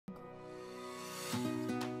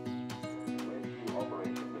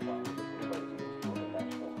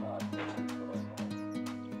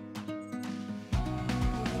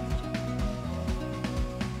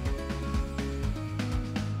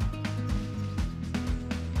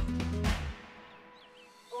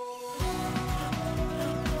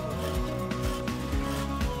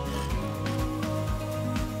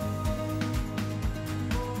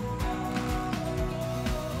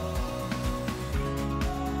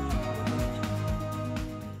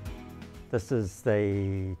This is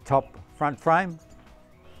the top front frame.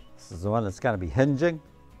 This is the one that's going to be hinging.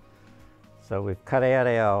 So we've cut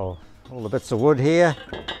out all the bits of wood here.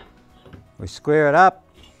 We square it up,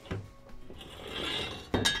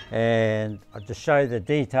 and I'll just show you the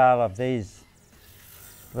detail of these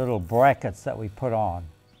little brackets that we put on.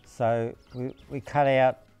 So we cut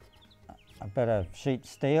out a bit of sheet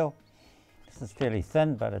steel. This is fairly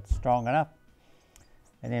thin, but it's strong enough.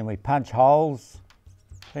 And then we punch holes,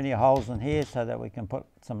 plenty of holes in here so that we can put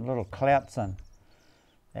some little clouts in.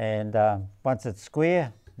 And once it's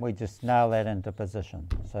square, we just nail that into position.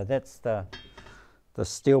 So that's the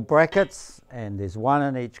steel brackets, and there's one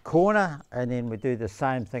in each corner, and then we do the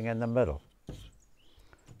same thing in the middle.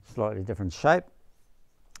 Slightly different shape.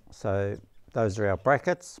 So those are our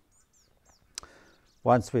brackets.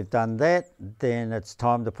 Once we've done that, then it's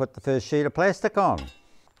time to put the first sheet of plastic on.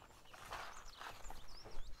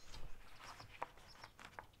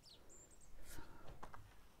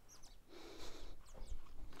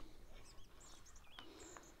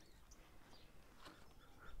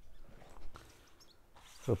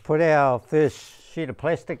 We'll put our first sheet of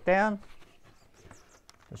plastic down.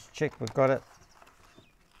 Just check we've got it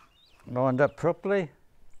lined up properly.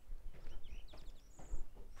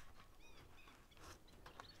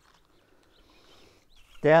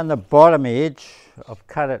 Down the bottom edge, I've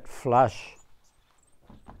cut it flush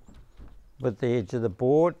with the edge of the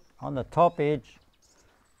board. On the top edge,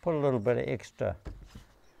 put a little bit of extra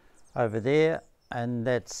over there, and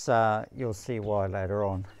that's you'll see why later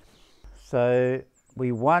on. So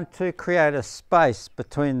we want to create a space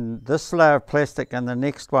between this layer of plastic and the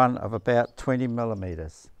next one of about 20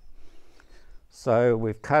 millimeters. So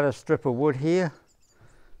we've cut a strip of wood here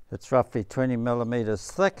that's roughly 20 millimeters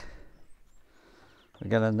thick. We're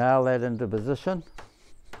going to nail that into position.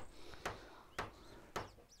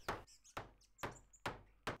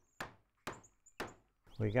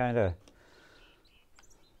 We're going to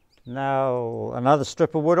nail another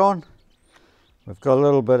strip of wood on. We've got a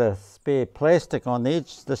little bit of spare plastic on the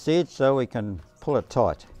edge, this edge, so we can pull it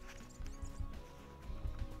tight.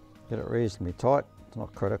 Get it reasonably tight, it's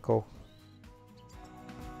not critical.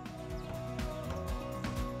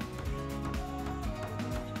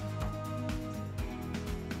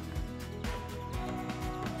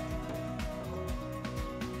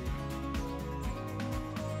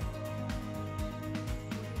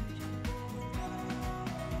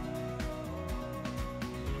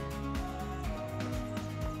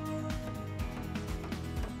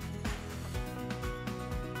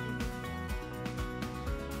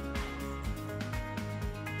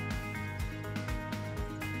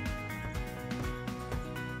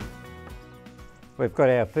 We've got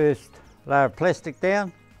our first layer of plastic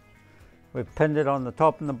down. We've pinned it on the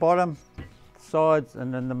top and the bottom, sides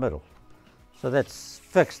and in the middle. So that's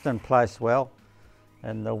fixed in place well,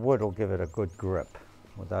 and the wood will give it a good grip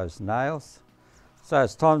with those nails. So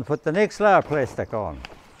it's time to put the next layer of plastic on.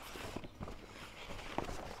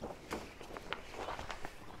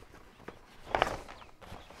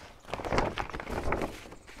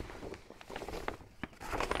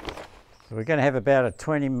 So we're going to have about a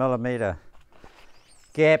 20 millimeter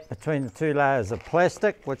gap between the two layers of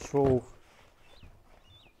plastic, which will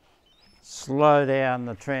slow down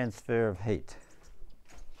the transfer of heat.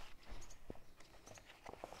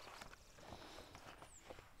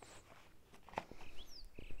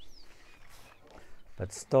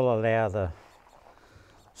 But still allow the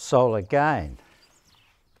solar gain.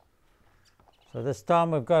 So this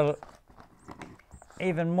time we've got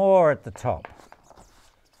even more at the top.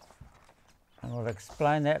 And we'll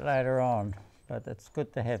explain that later on. But it's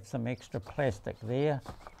good to have some extra plastic there.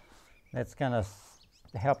 That's going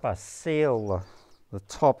to help us seal the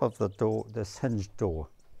top of the door, this hinged door.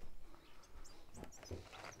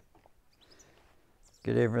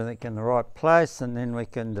 Get everything in the right place, and then we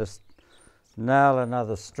can just nail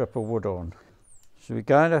another strip of wood on. So we're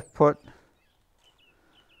going to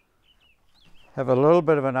have a little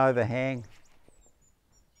bit of an overhang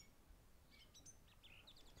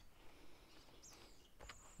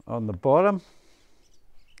on the bottom,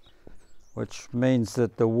 which means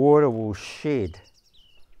that the water will shed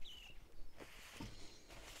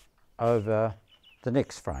over the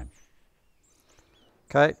next frame.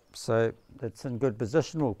 Okay, so that's in good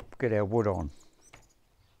position. We'll get our wood on.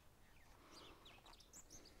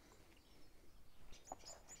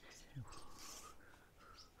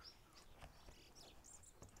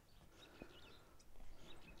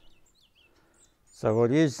 So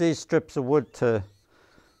we'll use these strips of wood to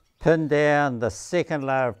pin down the second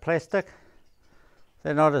layer of plastic.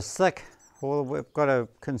 They're not as thick. All we've got to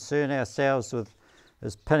concern ourselves with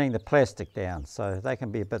is pinning the plastic down, so they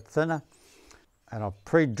can be a bit thinner. and I've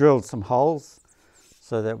pre-drilled some holes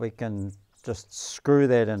so that we can just screw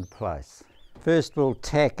that into place. First we'll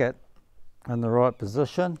tack it in the right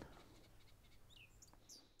position.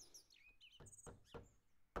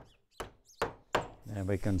 And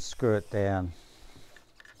we can screw it down.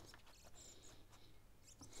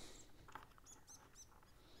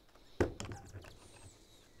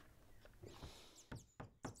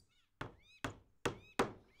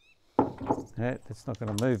 That's not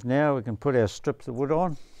going to move now. We can put our strips of wood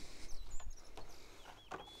on.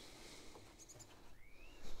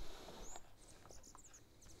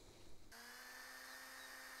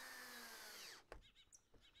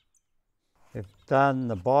 We've done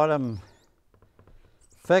the bottom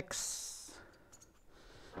fix.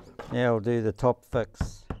 Now we'll do the top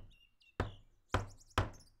fix.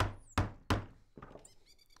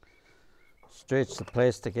 Stretch the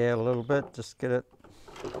plastic out a little bit, just get it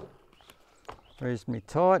reasonably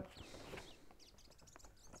tight.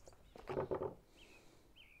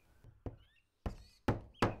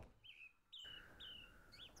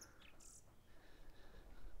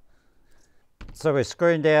 So we're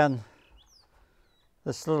screwing down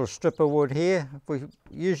this little strip of wood here.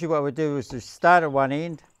 Usually what we do is we start at one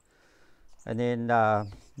end and then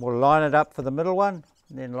we'll line it up for the middle one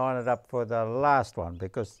and then line it up for the last one,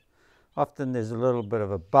 because often there's a little bit of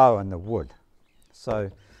a bow in the wood. So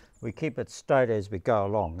we keep it straight as we go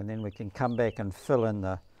along, and then we can come back and fill in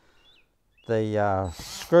the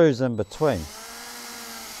screws in between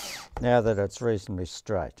now that it's reasonably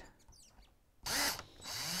straight.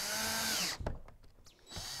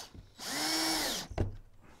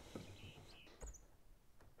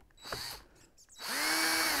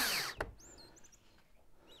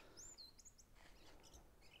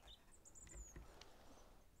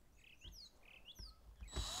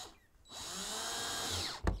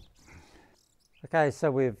 Okay,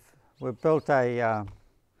 so we've built a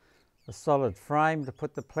solid frame to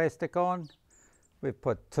put the plastic on. We've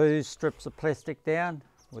put 2 strips of plastic down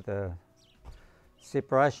with a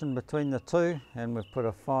separation between the 2, and we've put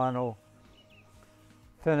a final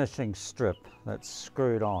finishing strip that's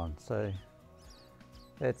screwed on. So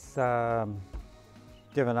that's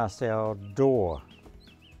given us our door.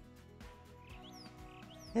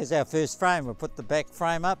 Here's our first frame. We'll put the back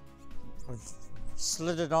frame up. We've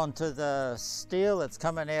slid it onto the steel that's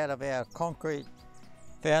coming out of our concrete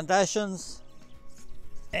foundations,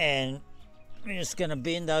 and we're just going to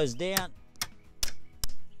bend those down.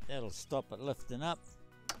 That'll stop it lifting up.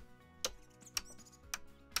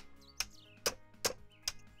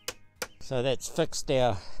 So that's fixed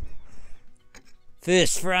our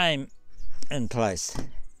first frame in place.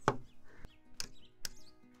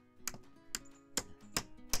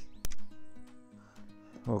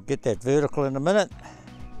 We'll get that vertical in a minute.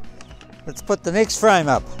 Let's put the next frame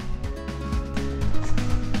up.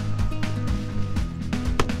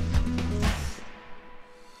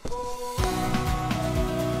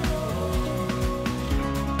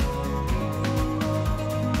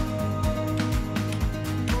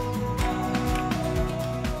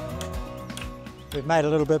 We've made a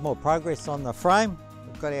little bit more progress on the frame.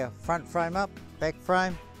 We've got our front frame up, back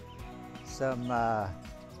frame, some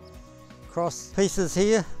cross pieces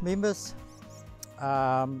here, members.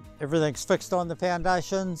 Everything's fixed on the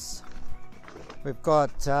foundations. We've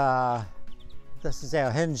got, this is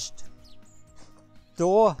our hinged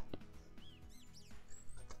door.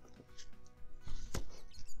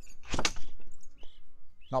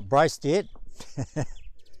 Not braced yet.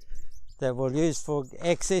 That we'll use for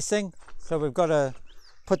accessing. So we've got to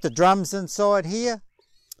put the drums inside here,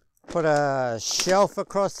 put a shelf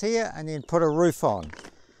across here, and then put a roof on.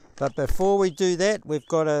 But before we do that, we've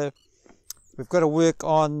got to work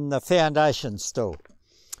on the foundation still.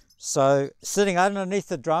 So sitting underneath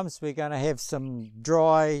the drums, we're going to have some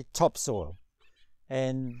dry topsoil,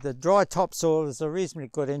 and the dry topsoil is a reasonably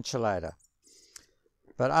good insulator.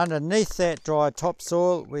 But underneath that dry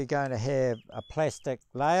topsoil, we're going to have a plastic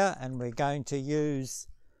layer, and we're going to use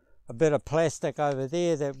a bit of plastic over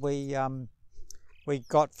there that we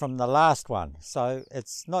got from the last one. So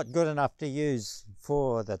it's not good enough to use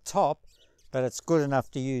for the top, but it's good enough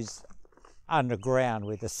to use underground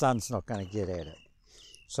where the sun's not going to get at it.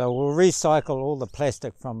 So we'll recycle all the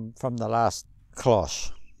plastic from the last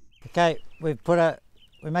cloche. Okay, we're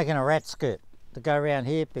making a rat skirt to go around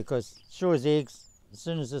here, because sure as eggs, as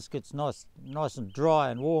soon as this gets nice and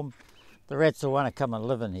dry and warm, the rats will want to come and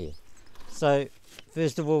live in here. So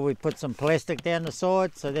first of all, we put some plastic down the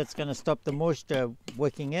side, so that's going to stop the moisture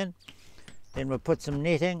wicking in. Then we'll put some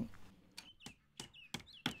netting,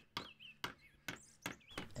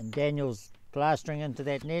 and Daniel's plastering into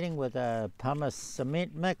that netting with a pumice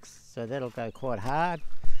cement mix, so that'll go quite hard.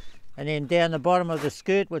 And then down the bottom of the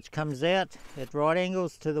skirt, which comes out at right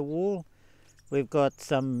angles to the wall, we've got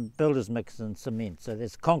some builder's mix and cement. So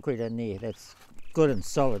there's concrete in there that's good and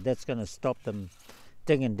solid. That's going to stop them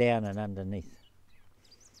digging down and underneath.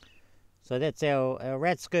 So that's our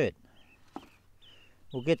rat skirt.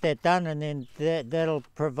 We'll get that done, and then that'll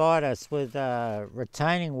provide us with a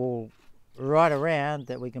retaining wall right around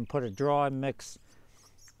that we can put a dry mix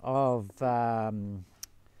of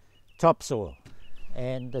topsoil.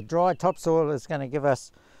 And the dry topsoil is going to give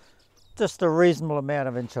us just a reasonable amount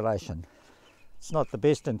of insulation. It's not the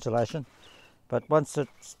best insulation, but once the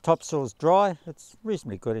topsoil's dry, it's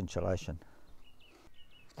reasonably good insulation.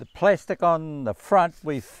 The plastic on the front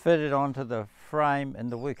we fitted onto the frame in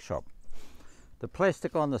the workshop. The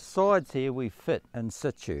plastic on the sides here we fit in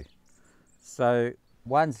situ. So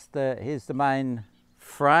here's the main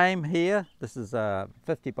frame here. This is a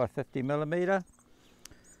 50 by 50 millimeter.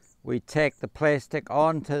 We tack the plastic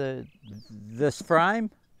onto this frame,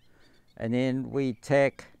 and then we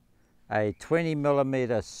tack a 20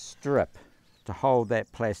 millimeter strip to hold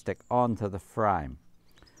that plastic onto the frame.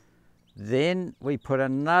 Then we put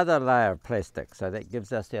another layer of plastic, so that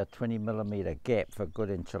gives us our 20 millimeter gap for good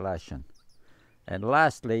insulation. And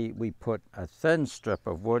lastly, we put a thin strip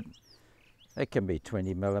of wood. It can be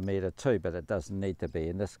 20 millimeter too, but it doesn't need to be.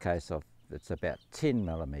 In this case, it's about 10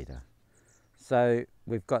 millimeter. So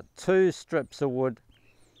we've got 2 strips of wood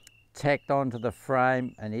tacked onto the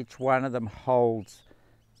frame, and each one of them holds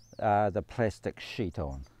the plastic sheet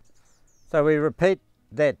on. So we repeat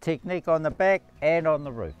that technique on the back and on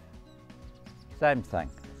the roof. Same thing,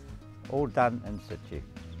 all done in situ.